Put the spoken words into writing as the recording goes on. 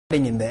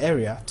in the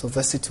area to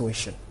the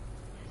situation.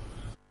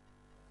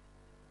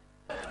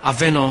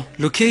 Aveno,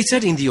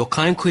 located in the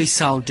Okankwe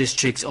South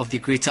district of the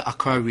Greater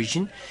Accra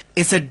region,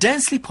 is a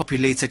densely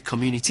populated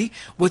community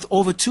with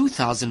over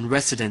 2,000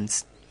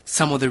 residents.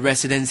 Some of the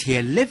residents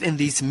here live in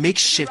these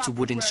makeshift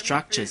wooden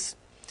structures.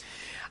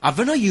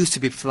 Aveno used to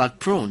be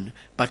flood-prone,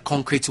 but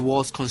concrete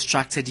walls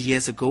constructed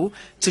years ago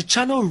to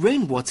channel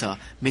rainwater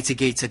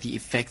mitigated the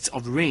effects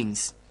of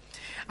rains.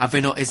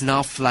 Aveno is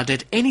now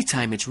flooded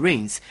anytime it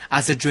rains,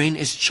 as the drain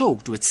is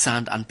choked with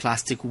sand and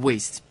plastic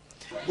waste.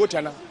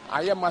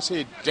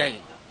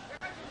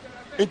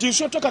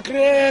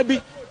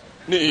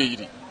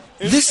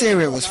 This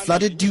area was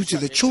flooded due to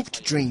the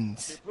choked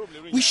drains.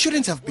 We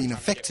shouldn't have been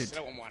affected.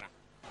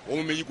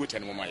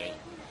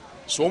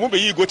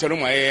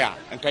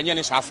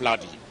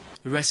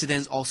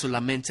 Residents also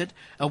lamented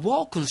a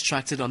wall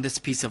constructed on this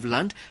piece of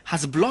land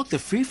has blocked the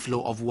free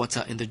flow of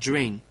water in the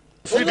drain.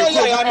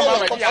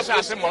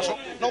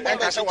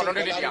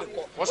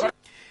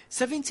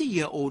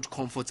 70-year-old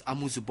Comfort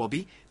Amuzu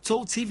Bobby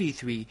told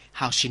TV3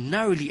 how she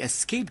narrowly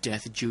escaped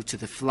death due to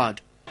the flood.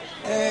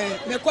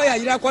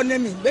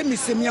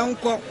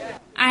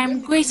 I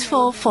am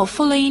grateful for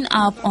following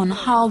up on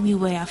how we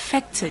were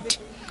affected.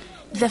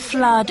 The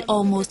flood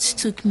almost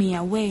took me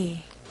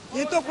away.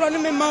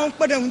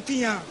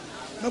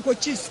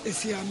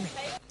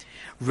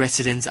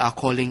 Residents are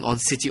calling on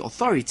city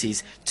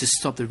authorities to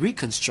stop the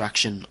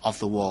reconstruction of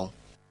the wall.